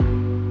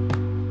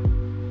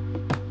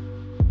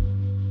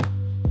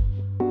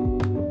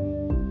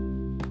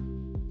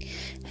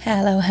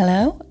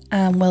Hello,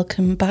 and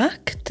welcome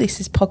back.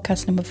 This is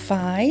podcast number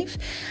 5,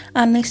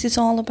 and this is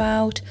all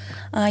about,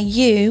 are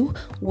you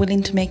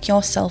willing to make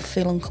yourself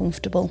feel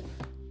uncomfortable?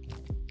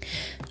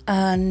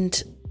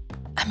 And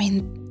I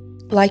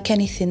mean, like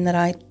anything that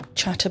I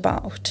chat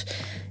about,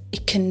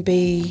 it can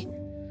be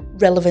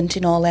relevant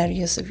in all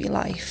areas of your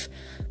life.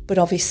 But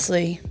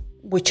obviously,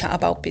 we chat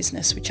about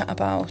business, we chat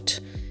about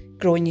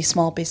growing your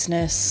small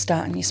business,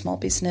 starting your small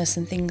business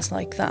and things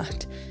like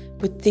that.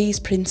 With these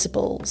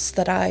principles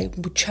that I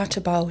would chat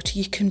about,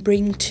 you can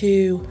bring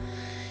to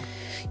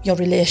your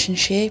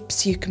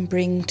relationships, you can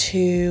bring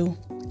to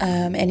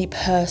any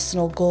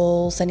personal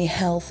goals, any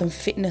health and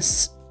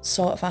fitness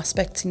sort of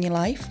aspects in your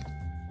life.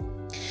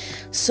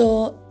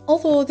 So,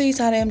 although these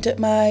are aimed at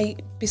my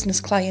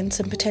business clients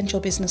and potential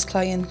business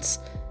clients,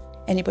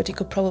 anybody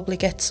could probably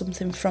get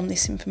something from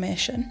this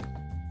information.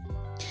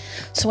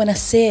 So when I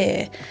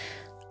say,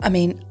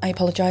 I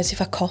apologise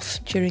if I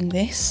cough during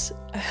this.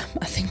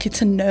 I think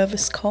it's a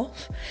nervous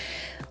cough.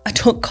 I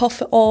don't cough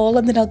at all,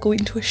 and then I'll go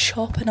into a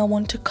shop and I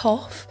want to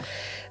cough.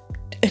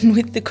 And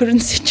with the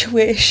current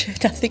situation,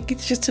 I think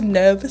it's just a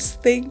nervous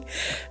thing.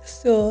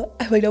 So,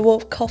 I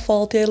won't cough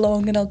all day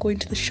long, and I'll go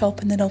into the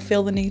shop and then I'll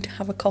feel the need to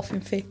have a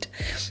coughing fit.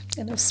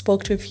 And I've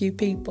spoke to a few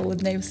people and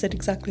they've said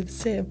exactly the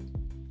same.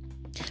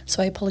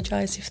 So I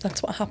apologise if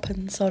that's what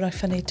happens, or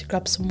if I need to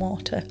grab some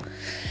water.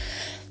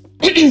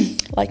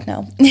 Like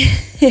now.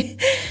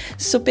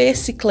 So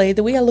basically,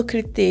 the way I look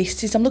at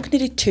this is I'm looking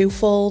at it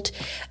twofold.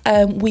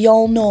 We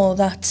all know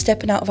that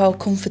stepping out of our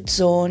comfort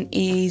zone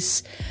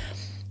is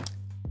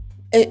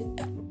a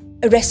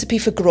recipe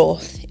for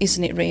growth,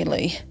 isn't it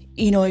really?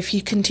 You know, if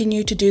you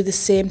continue to do the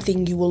same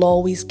thing, you will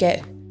always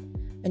get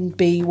and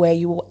be where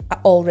you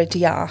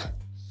already are.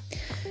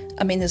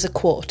 I mean, there's a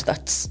quote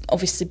that's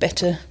obviously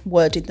better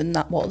worded than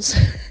that was.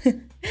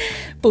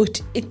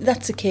 But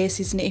that's the case,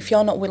 isn't it? If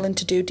you're not willing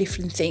to do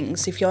different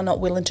things, if you're not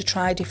willing to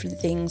try different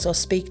things or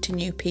speak to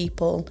new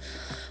people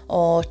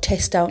or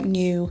test out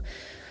new,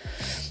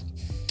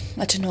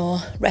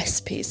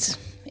 recipes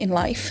in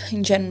life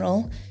in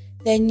general,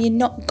 then you're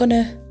not going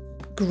to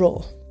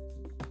grow.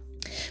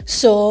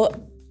 So,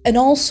 and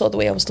also the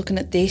way I was looking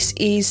at this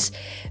is,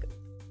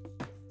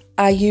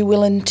 are you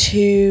willing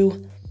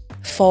to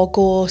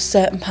forego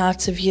certain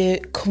parts of your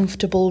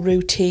comfortable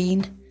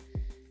routine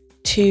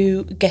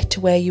to get to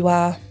where you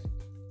are?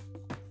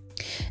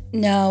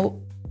 Now,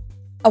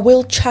 I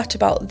will chat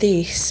about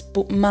this,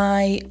 but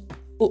my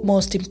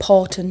utmost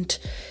important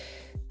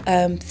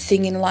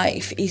thing in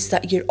life is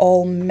that you're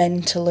all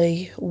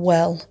mentally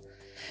well.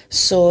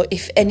 So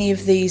if any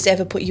of these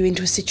ever put you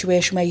into a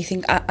situation where you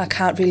think, I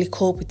can't really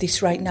cope with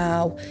this right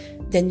now,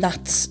 then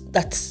that's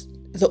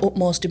the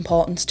utmost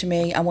importance to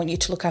me. I want you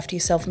to look after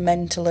yourself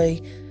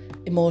mentally,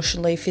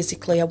 emotionally,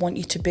 physically. I want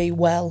you to be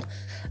well.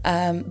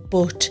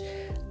 But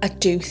I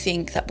do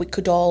think that we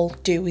could all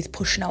do with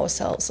pushing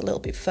ourselves a little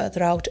bit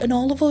further out. And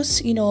all of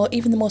us,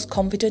 even the most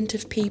confident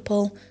of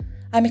people,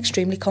 I'm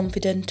extremely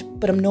confident,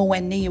 but I'm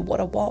nowhere near what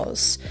I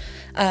was.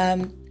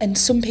 And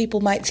some people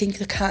might think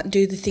they can't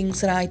do the things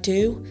that I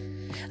do.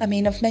 I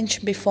mean, I've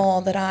mentioned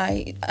before that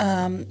I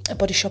am a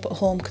body shop at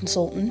home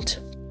consultant,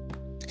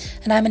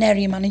 and I'm an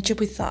area manager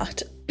with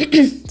that.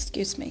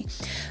 Excuse me.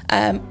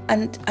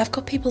 And I've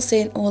got people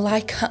saying, oh, well, I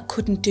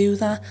couldn't do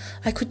that.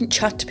 I couldn't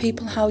chat to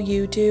people how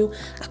you do.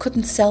 I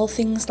couldn't sell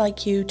things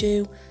like you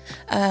do.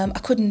 I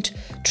couldn't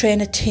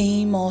train a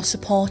team or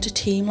support a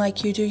team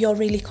like you do. You're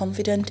really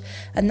confident.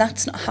 And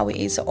that's not how it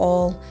is at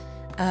all.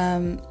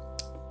 I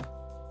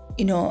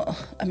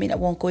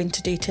won't go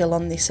into detail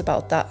on this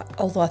about that,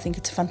 although I think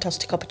it's a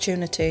fantastic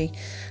opportunity.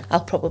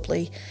 I'll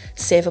probably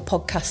save a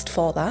podcast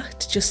for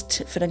that,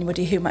 just for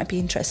anybody who might be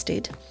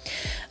interested.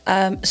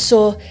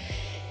 So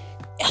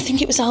I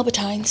think it was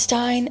Albert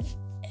Einstein.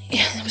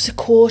 There was a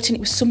quote, and it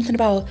was something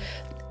about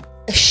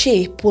a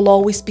ship will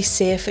always be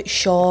safe at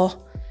shore,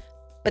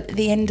 but at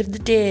the end of the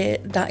day,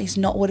 that is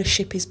not what a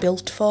ship is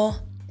built for.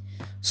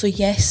 So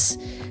yes,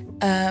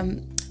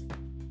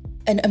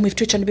 and we've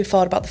touched on it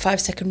before about the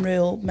 5-second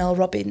rule, Mel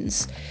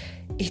Robbins.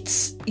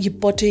 It's your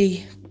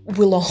body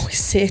will always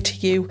say to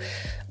you,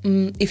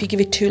 if you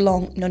give it too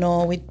long,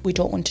 no, we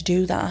don't want to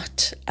do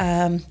that.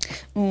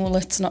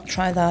 Let's not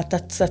try that.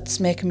 That's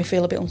making me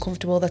feel a bit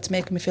uncomfortable. That's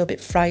making me feel a bit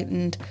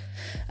frightened,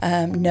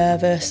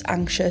 nervous,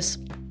 anxious.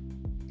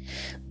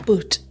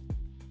 But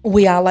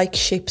we are like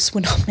ships.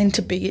 We're not meant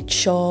to be at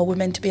shore. We're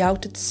meant to be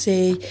out at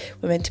sea.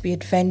 We're meant to be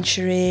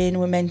adventuring.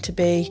 We're meant to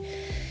be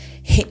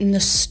hitting the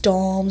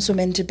storms. We're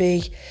meant to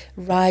be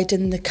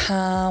riding the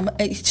calm.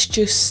 It's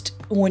just,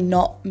 we're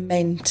not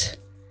meant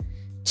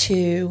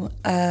to,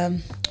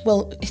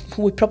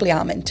 we probably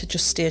are meant to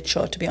just stay at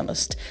shore, to be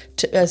honest,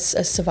 as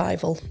a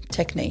survival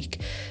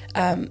technique.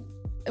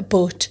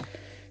 But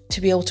to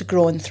be able to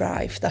grow and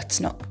thrive, that's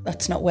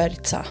not where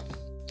it's at.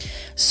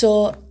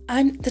 So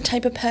I'm the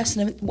type of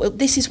person,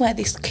 this is where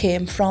this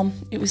came from.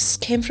 It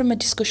came from a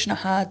discussion I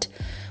had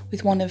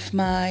with one of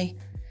my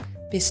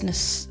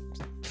business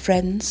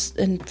friends,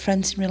 and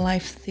friends in real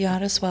life they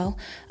are as well,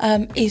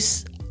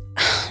 is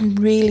I'm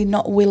really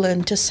not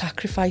willing to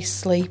sacrifice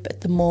sleep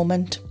at the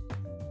moment.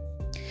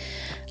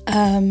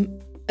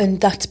 And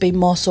that's been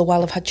more so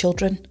while I've had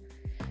children.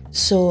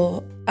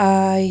 So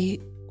I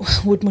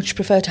would much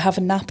prefer to have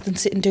a nap than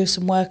sit and do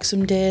some work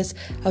some days.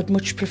 I would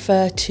much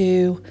prefer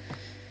to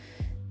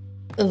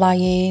lie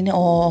in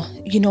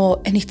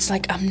and it's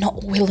like I'm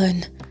not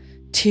willing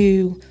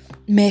to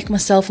make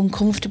myself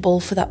uncomfortable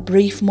for that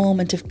brief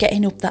moment of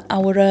getting up that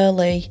hour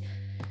early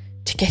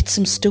to get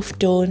some stuff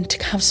done,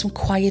 to have some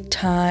quiet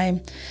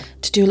time,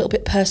 to do a little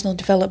bit of personal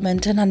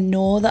development. And I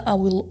know that I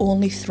will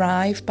only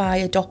thrive by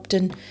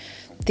adopting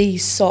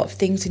these sort of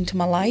things into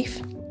my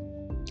life.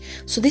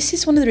 So this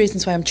is one of the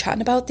reasons why I'm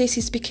chatting about this,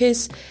 is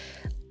because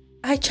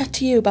I chat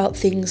to you about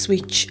things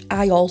which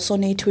I also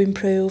need to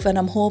improve, and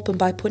I'm hoping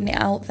by putting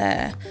it out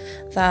there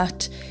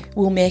that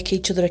we'll make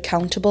each other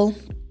accountable.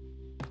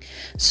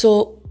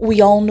 So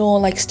we all know,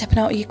 like, stepping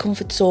out of your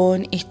comfort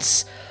zone,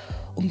 it's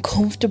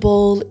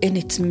uncomfortable and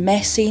it's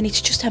messy and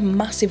it's just a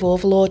massive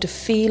overload of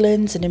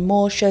feelings and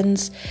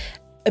emotions,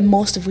 and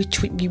most of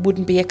which we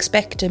wouldn't be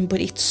expecting,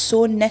 but it's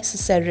so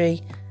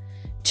necessary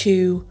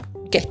to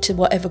get to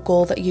whatever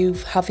goal that you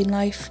have in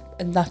life.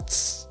 And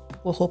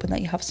we're hoping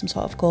that you have some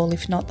sort of goal.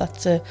 If not,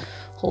 that's a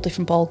whole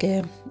different ball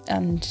game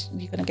and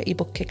you're going to get your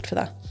butt kicked for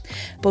that.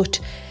 But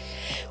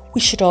we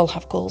should all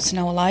have goals in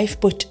our life,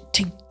 but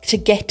to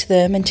get to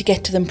them, and to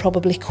get to them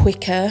probably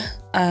quicker,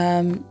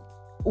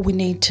 we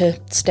need to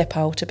step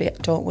out a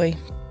bit, don't we?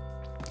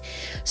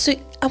 So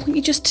I want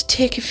you just to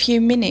take a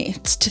few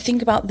minutes to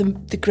think about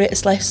the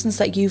greatest lessons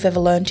that you've ever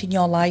learned in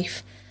your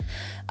life.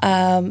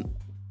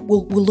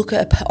 We'll look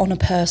at on a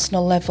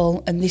personal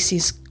level, and this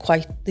is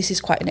quite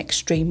an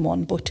extreme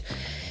one, but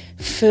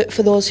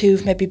for those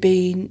who've maybe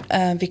been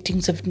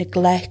victims of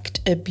neglect,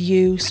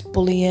 abuse,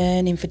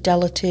 bullying,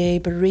 infidelity,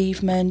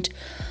 bereavement,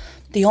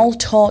 they all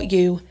taught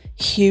you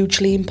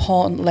hugely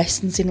important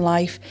lessons in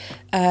life,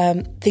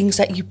 things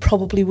that you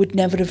probably would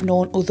never have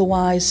known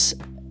otherwise.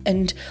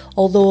 And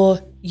although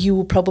you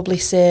will probably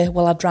say,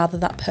 well, I'd rather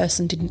that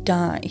person didn't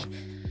die,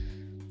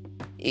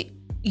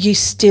 you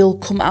still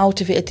come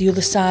out of it at the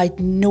other side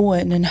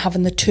knowing and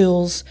having the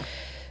tools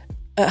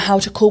how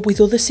to cope with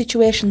other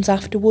situations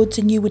afterwards,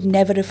 and you would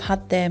never have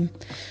had them.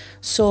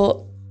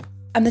 So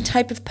I'm the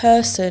type of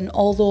person,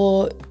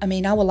 although, I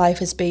mean, our life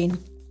has been,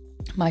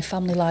 my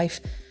family life,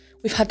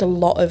 we've had a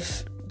lot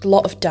of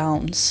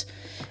downs.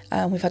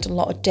 We've had a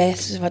lot of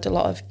deaths, we've had a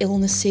lot of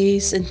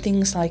illnesses and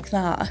things like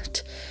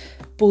that.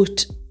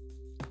 But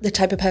the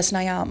type of person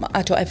I am,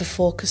 I don't ever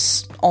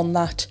focus on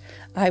that.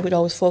 I would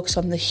always focus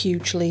on the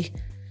hugely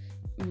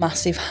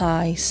massive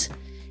highs.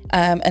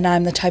 And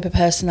I'm the type of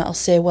person that'll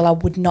say, well, I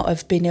would not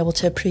have been able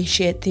to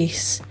appreciate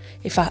this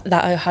if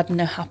that hadn't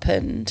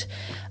happened.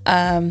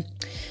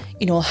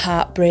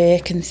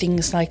 Heartbreak and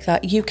things like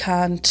that. You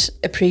can't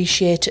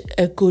appreciate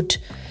a good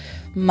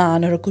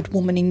man or a good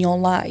woman in your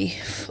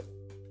life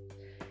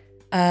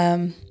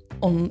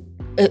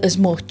as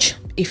much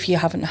if you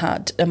haven't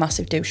had a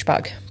massive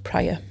douchebag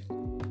prior.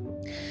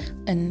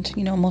 And,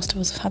 most of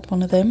us have had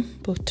one of them,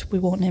 but we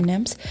won't name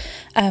names.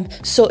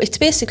 So it's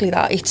basically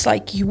that. It's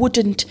like you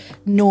wouldn't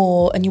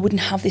know and you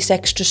wouldn't have this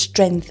extra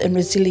strength and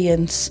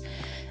resilience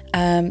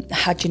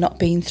had you not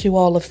been through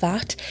all of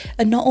that.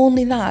 And not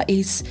only that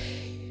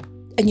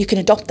and you can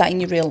adopt that in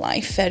your real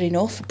life, fair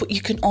enough, but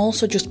you can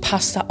also just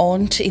pass that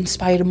on to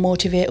inspire and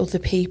motivate other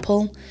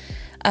people.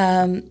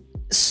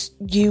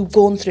 You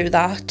going through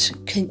that,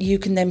 you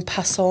can then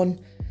pass on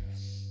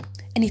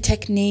any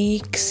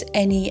techniques,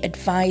 any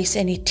advice,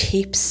 any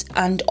tips,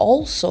 and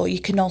also you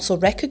can also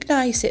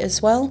recognise it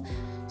as well.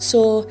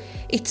 So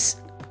it's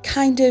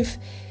kind of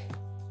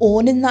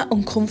owning that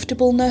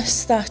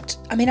uncomfortableness that,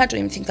 I don't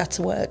even think that's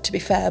a word, to be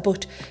fair,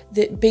 but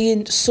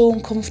being so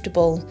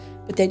uncomfortable,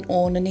 but then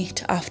owning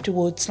it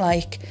afterwards,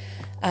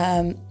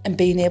 and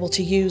being able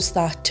to use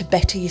that to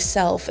better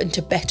yourself and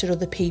to better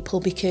other people,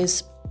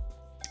 because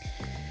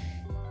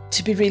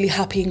to be really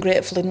happy and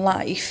grateful in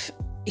life,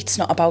 it's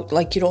not about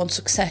your own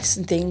success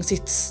and things.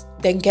 It's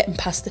then getting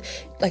past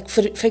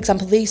for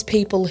example, these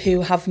people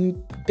who have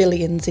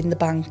billions in the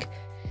bank,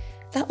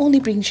 that only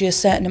brings you a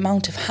certain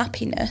amount of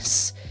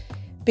happiness.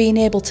 Being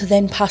able to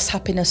then pass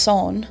happiness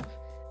on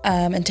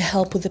and to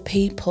help other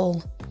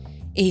people,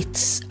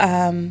 it's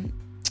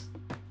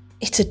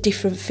a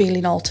different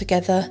feeling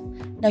altogether.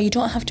 Now, you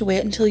don't have to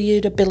wait until you're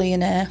a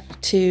billionaire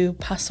to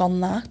pass on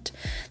that.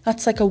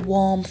 That's like a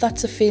warmth,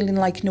 that's a feeling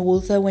like no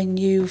other when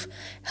you've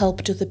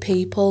helped other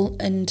people.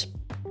 And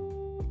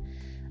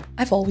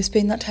I've always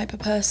been that type of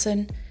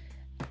person.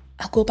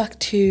 I'll go back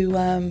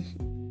to,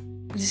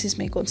 this is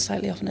me going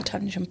slightly off on a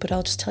tangent, but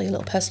I'll just tell you a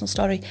little personal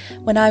story.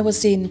 When I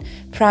was in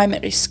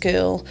primary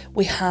school,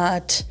 we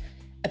had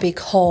a big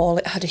hall.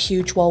 It had a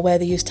huge wall where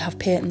they used to have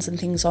paintings and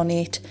things on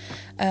it.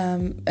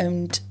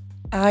 And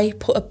I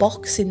put a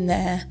box in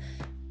there,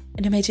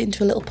 and I made it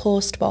into a little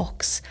post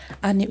box,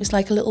 and it was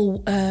like a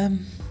little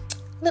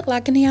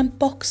agony aunt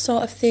box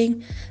sort of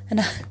thing, and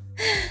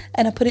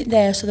I put it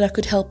there so that I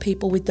could help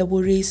people with their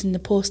worries, and the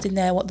post in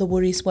there what the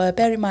worries were.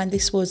 Bear in mind,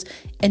 this was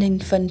an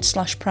infant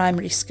 /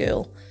 primary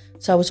school,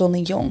 so I was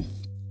only young.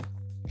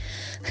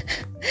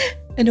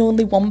 And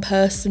only one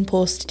person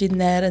posted in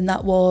there, and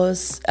that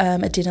was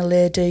a dinner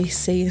lady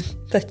saying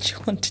that she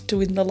wanted to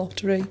win the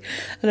lottery.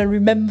 And I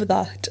remember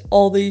that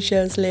all these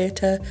years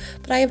later,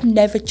 but I have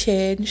never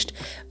changed.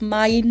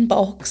 My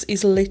inbox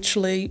is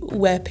literally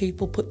where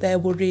people put their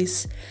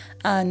worries,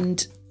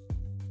 and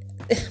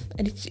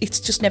it's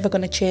just never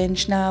going to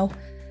change now.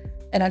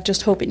 And I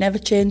just hope it never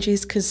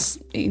changes,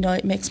 because, you know,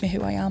 it makes me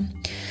who I am.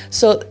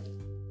 So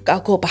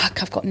I'll go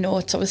back. I've got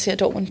notes. Obviously, I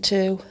don't want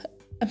to...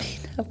 I mean,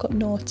 I've got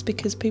notes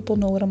because people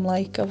know what I'm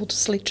like. I will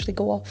just literally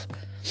go off.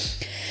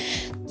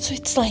 So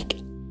it's like,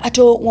 I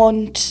don't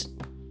want...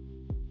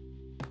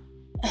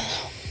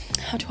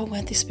 How do I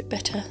word this a bit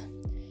better?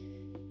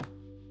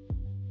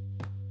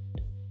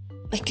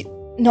 Like,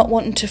 not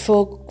wanting to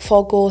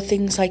forego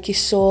things like your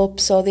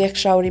soaps or the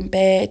extra hour in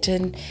bed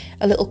and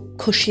a little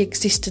cushy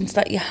existence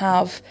that you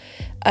have.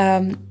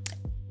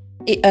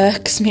 It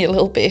irks me a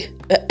little bit,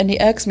 and it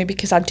irks me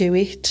because I do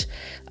it.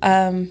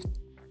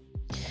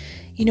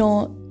 You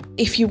know,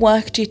 if you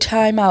worked your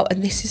time out,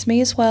 and this is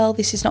me as well,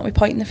 this is not me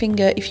pointing the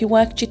finger, if you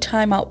worked your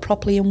time out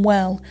properly and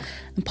well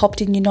and popped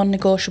in your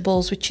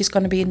non-negotiables, which is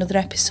going to be another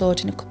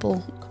episode in a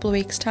couple of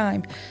weeks'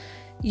 time,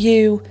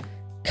 you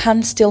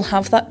can still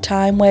have that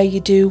time where you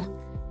do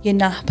your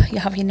nap, you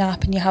have your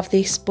nap and you have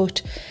this,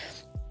 but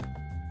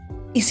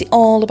is it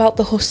all about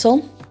the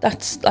hustle?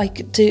 That's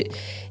like,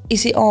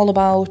 is it all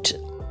about,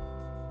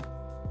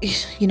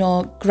 you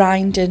know,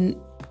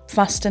 grinding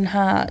fast and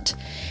hard?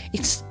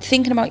 It's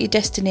thinking about your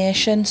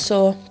destination.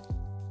 So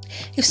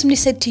if somebody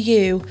said to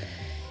you,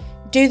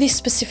 do this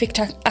specific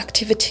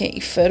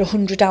activity for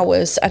 100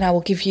 hours and I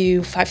will give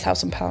you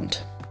 £5,000,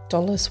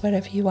 dollars,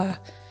 wherever you are,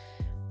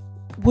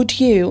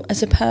 would you,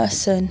 as a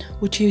person,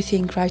 would you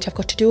think, right, I've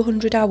got to do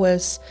 100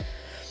 hours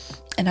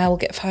and I will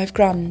get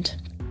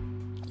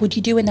 £5,000? Would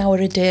you do an hour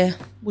a day?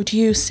 Would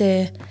you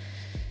say,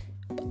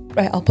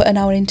 right, I'll put an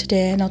hour in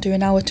today and I'll do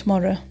an hour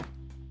tomorrow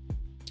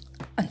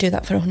and do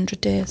that for 100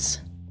 days?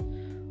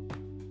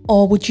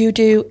 Or would you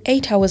do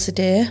 8 hours a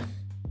day,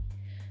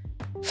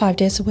 5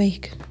 days a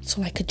week?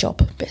 So like a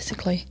job,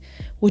 basically.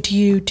 Would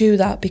you do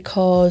that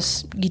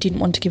because you didn't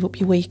want to give up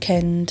your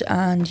weekend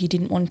and you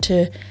didn't want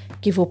to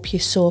give up your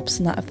soaps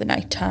and that of the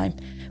night time?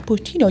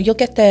 But, you know, you'll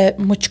get there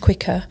much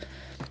quicker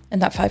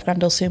and that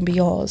 £5,000 will soon be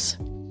yours.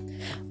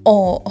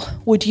 Or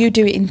would you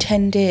do it in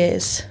 10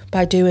 days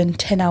by doing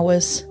 10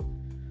 hours?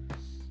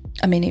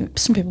 I mean,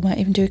 some people might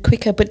even do it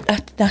quicker, but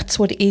that's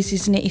what it is,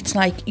 isn't it? It's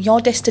like your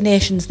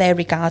destination's there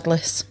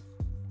regardless.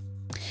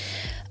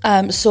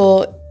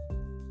 So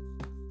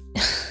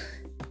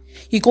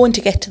you're going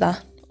to get to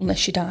that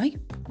unless you die,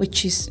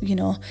 which is, you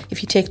know,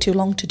 if you take too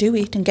long to do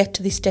it and get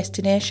to this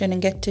destination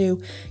and get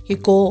to your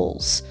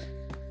goals,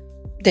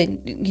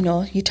 then, you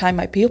know, your time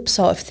might be up,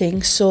 sort of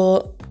thing.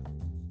 So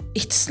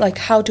it's like,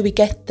 how do we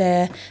get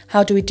there?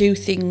 How do we do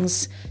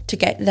things to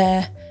get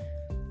there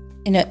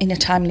in a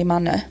timely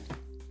manner?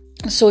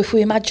 So if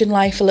we imagine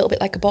life a little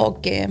bit like a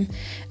board game,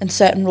 and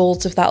certain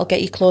rules of that will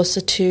get you closer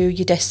to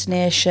your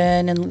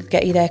destination and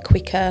get you there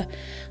quicker,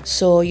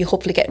 so you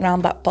hopefully get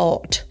around that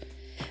board,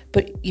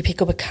 but you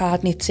pick up a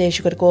card and it says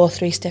you've got to go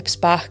 3 steps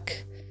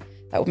back,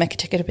 that would make it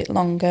take it a bit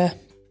longer.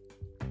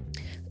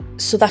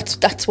 So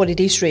that's what it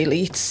is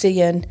really. It's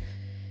seeing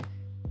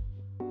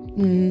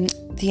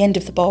the end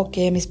of the board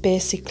game is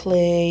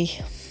basically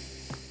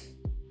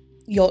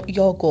your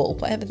goal,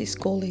 whatever this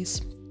goal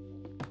is.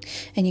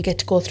 And you get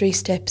to go 3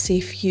 steps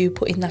if you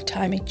put in that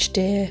time each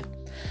day.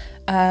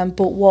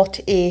 But what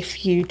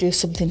if you do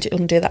something to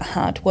undo that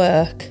hard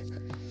work?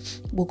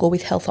 We'll go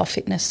with health or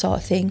fitness sort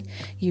of thing.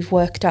 You've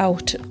worked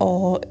out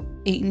or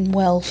eaten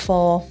well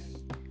for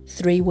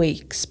 3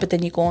 weeks, but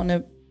then you go on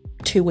a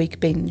 2-week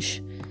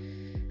binge.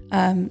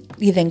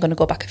 You're then going to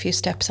go back a few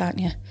steps, aren't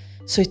you?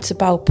 So it's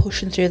about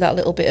pushing through that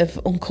little bit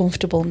of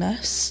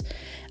uncomfortableness.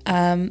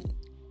 And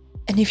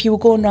if you were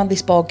going around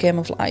this board game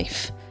of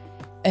life,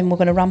 and we're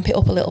going to ramp it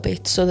up a little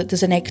bit so that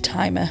there's an egg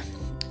timer,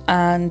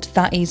 and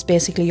that is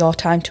basically your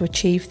time to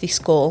achieve this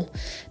goal.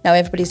 Now,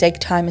 everybody's egg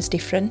timer is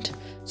different.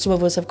 Some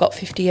of us have got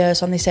 50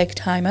 years on this egg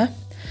timer.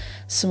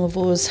 Some of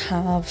us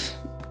have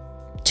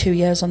 2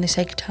 years on this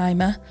egg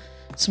timer.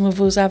 Some of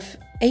us have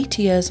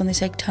 80 years on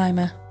this egg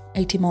timer.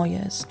 80 more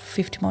years,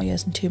 50 more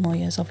years and 2 more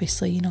years.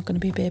 Obviously, you're not going to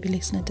be a baby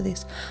listening to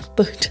this.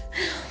 But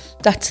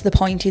that's the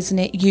point, isn't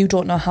it? You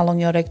don't know how long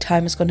your egg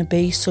time is going to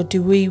be. So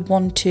do we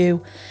want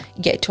to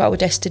get to our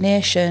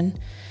destination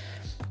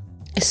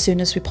as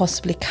soon as we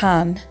possibly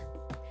can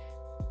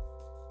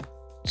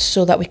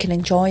so that we can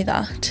enjoy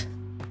that?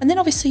 And then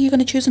obviously you're going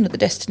to choose another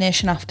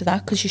destination after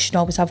that, because you should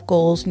always have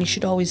goals and you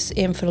should always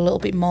aim for a little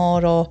bit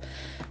more, or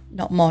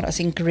not more as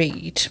in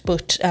greed,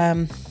 but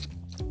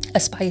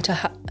aspire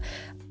to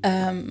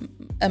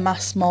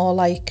amass more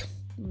like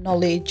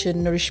knowledge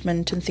and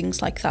nourishment and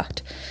things like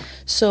that.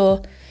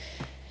 So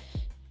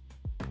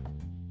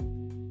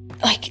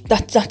like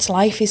that's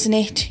life, isn't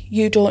it?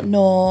 You don't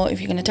know if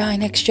you're going to die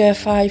next year,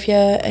 5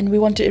 year, and we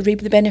want to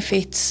reap the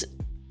benefits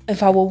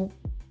of our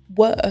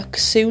work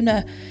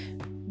sooner.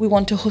 We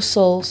want to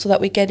hustle so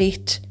that we get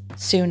it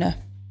sooner.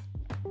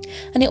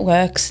 And it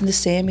works in the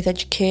same with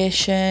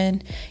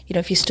education. You know,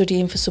 if you're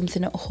studying for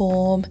something at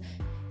home,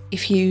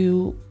 if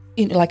you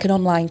know, like an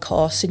online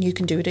course and you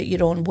can do it at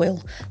your own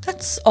will,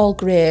 that's all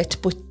great.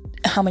 But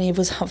how many of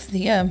us have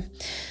the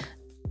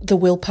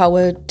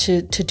willpower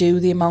to do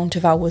the amount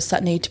of hours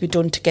that need to be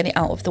done to get it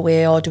out of the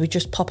way, or do we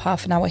just pop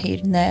half an hour here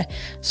and there?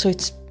 So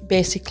it's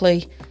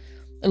basically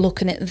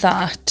looking at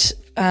that,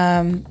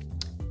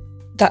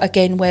 that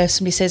again, where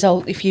somebody says,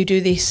 oh, if you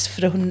do this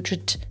for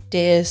 100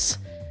 days,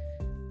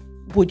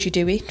 would you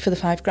do it for the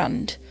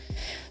 $5,000?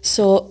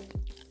 So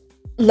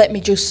let me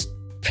just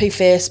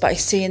preface by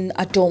saying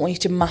I don't want you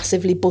to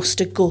massively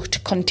bust a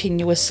gut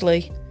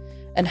continuously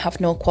and have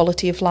no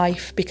quality of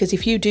life, because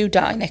if you do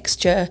die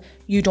next year,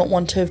 you don't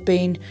want to have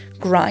been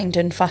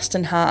grinding fast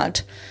and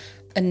hard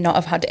and not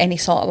have had any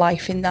sort of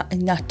life in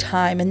that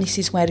time. And this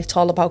is where it's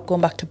all about going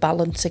back to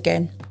balance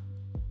again,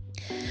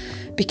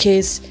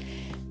 because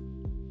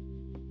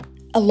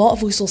a lot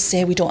of us will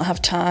say we don't have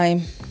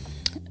time,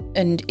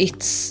 and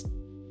it's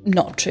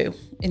not true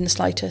in the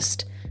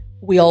slightest.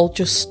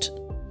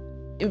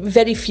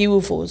 Very few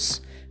of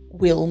us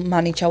will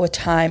manage our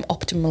time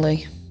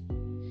optimally,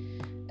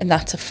 and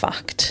that's a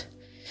fact.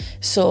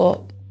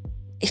 So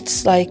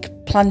it's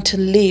like plan to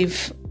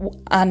live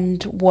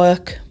and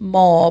work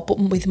more, but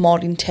with more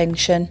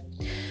intention.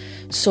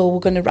 So we're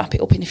going to wrap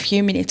it up in a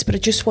few minutes, but I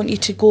just want you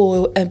to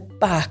go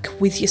back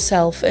with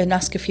yourself and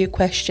ask a few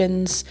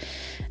questions.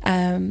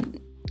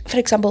 For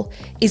example,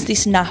 is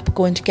this nap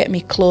going to get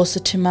me closer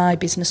to my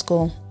business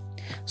goal?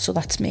 So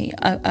that's me.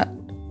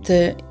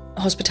 The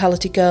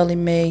hospitality girl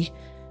in me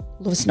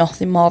loves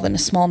nothing more than a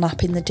small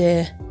nap in the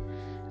day.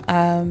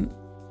 And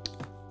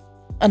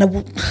I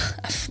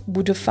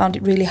would have found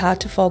it really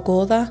hard to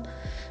forego that,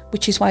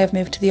 which is why I've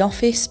moved to the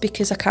office,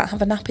 because I can't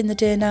have a nap in the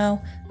day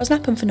now. I was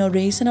napping for no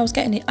reason. I was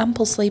getting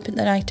ample sleep in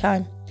the night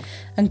time,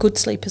 and good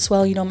sleep as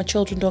well. You know, my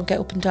children don't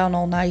get up and down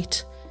all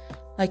night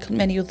like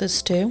many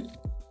others do.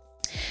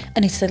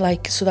 And it's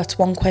like, so that's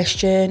one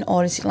question.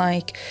 Or is it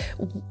like,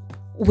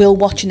 will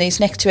watching these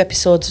next 2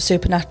 episodes of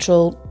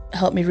Supernatural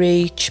help me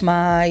reach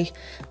my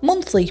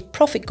monthly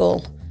profit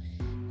goal?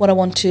 What I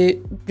want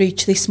to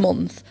reach this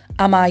month,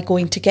 am I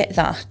going to get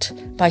that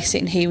by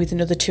sitting here with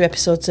another 2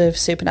 episodes of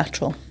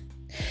Supernatural?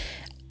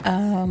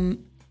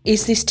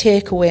 Is this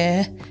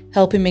takeaway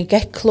helping me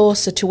get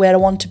closer to where I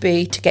want to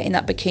be to getting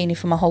that bikini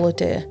for my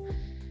holiday?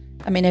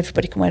 I mean,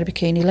 everybody can wear a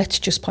bikini. Let's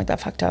just point that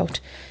fact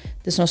out.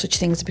 There's no such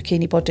thing as a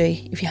bikini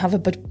body. If you have a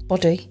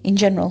body in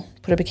general,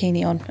 put a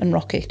bikini on and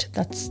rock it.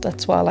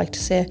 That's what I like to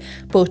say.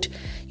 But,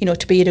 you know,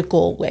 to be at a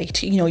goal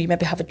weight, you know, you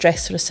maybe have a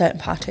dress for a certain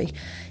party.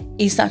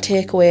 Is that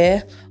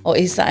takeaway, or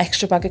is that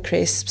extra bag of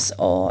crisps,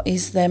 or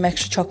is them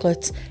extra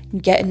chocolates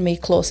getting me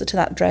closer to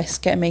that dress,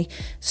 getting me?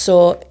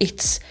 So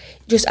it's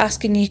just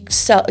asking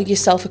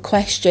yourself a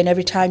question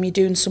every time you're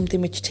doing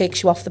something which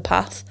takes you off the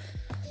path,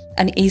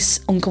 and it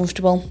is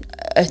uncomfortable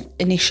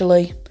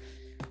initially,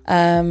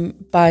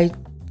 by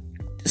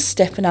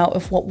stepping out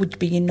of what would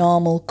be your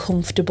normal,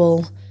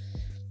 comfortable,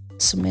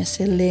 some may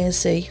say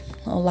lazy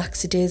or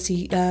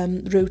lackadaisy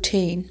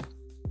routine.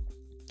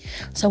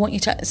 So I want you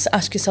to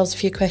ask yourselves a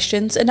few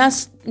questions, and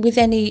as with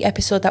any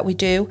episode that we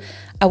do,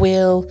 I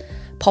will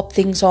pop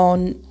things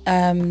on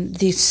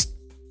these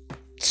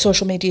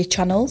social media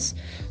channels.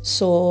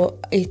 So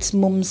it's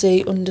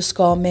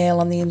mumsy_mail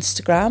on the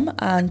Instagram,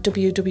 and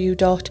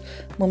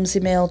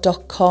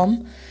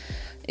www.mumsymail.com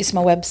is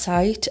my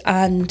website,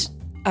 and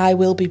I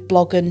will be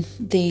blogging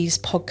these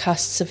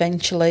podcasts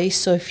eventually,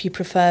 so if you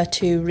prefer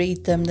to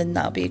read them, then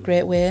that'll be a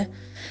great way.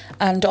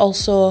 And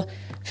also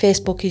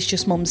Facebook is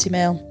just Mumsy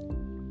Mail.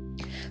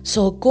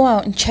 So go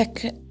out and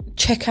check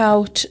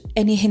out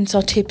any hints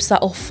or tips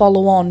that will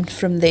follow on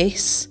from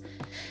this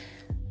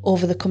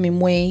over the coming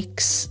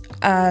weeks,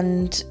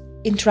 and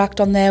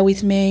interact on there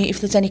with me. If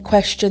there's any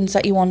questions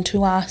that you want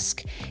to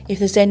ask, if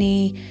there's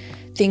any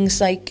things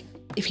like,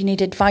 if you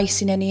need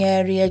advice in any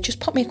area,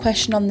 just pop me a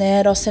question on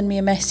there or send me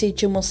a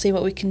message and we'll see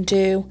what we can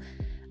do.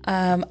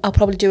 I'll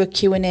probably do a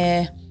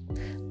Q&A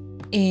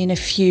in a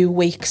few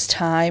weeks'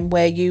 time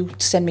where you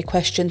send me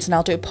questions, and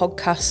I'll do a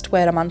podcast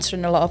where I'm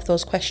answering a lot of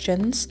those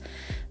questions.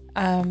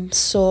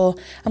 So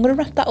I'm going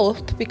to wrap that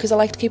up because I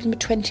like to keep them at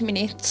 20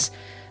 minutes.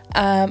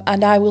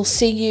 And I will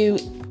see you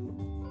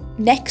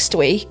next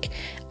week,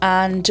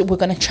 and we're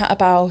going to chat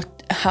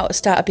about how to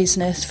start a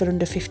business for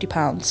under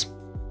 £50.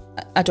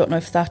 I don't know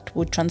if that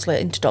would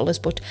translate into dollars,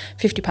 but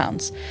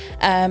 £50,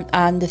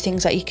 and the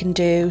things that you can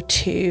do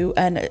to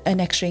earn an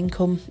extra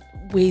income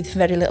with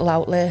very little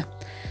outlay.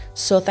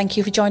 So thank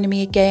you for joining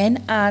me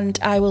again, and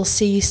I will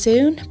see you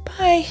soon.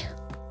 Bye.